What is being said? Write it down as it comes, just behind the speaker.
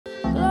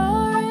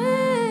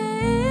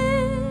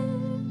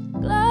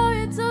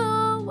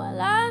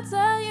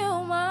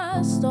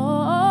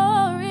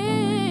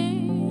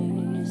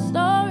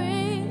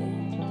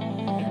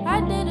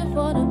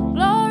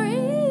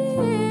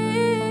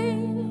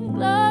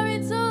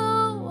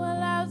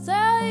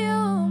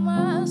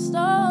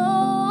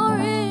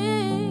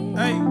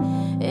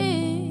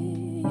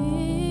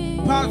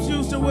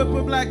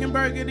whip a black and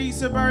burgundy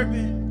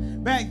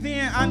Suburban. Back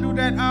then, I knew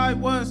that I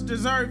was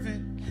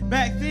deserving.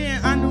 Back then,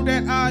 I knew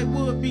that I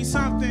would be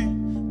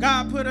something.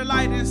 God put a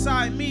light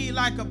inside me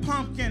like a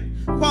pumpkin.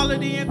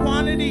 Quality and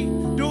quantity,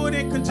 do it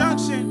in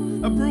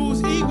conjunction. A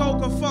bruised ego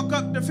could fuck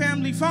up the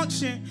family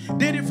function.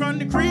 Did it from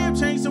the crib,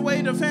 changed the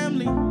way the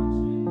family.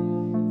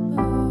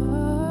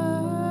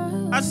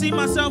 I see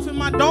myself in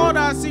my daughter,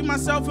 I see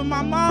myself in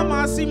my mama,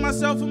 I see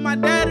myself in my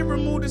daddy.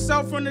 Remove the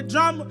self from the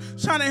drama,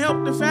 trying to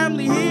help the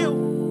family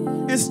heal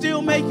and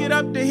still make it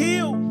up the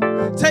hill.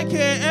 Take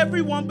care of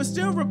everyone, but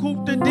still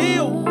recoup the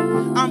deal.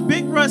 I'm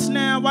Big Russ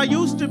now, I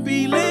used to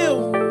be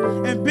Lil.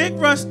 And Big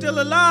Russ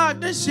still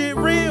alive, this shit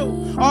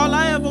real. All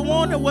I ever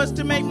wanted was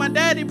to make my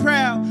daddy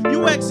proud.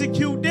 You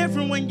execute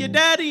different when your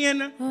daddy in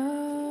the...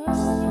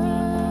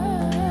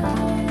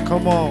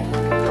 Come on.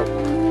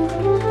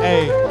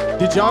 Hey,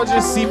 did y'all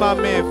just see my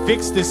man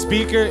fix the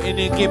speaker and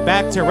then get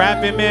back to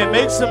rapping, man?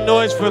 Make some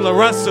noise for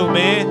LaRussell,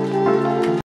 man.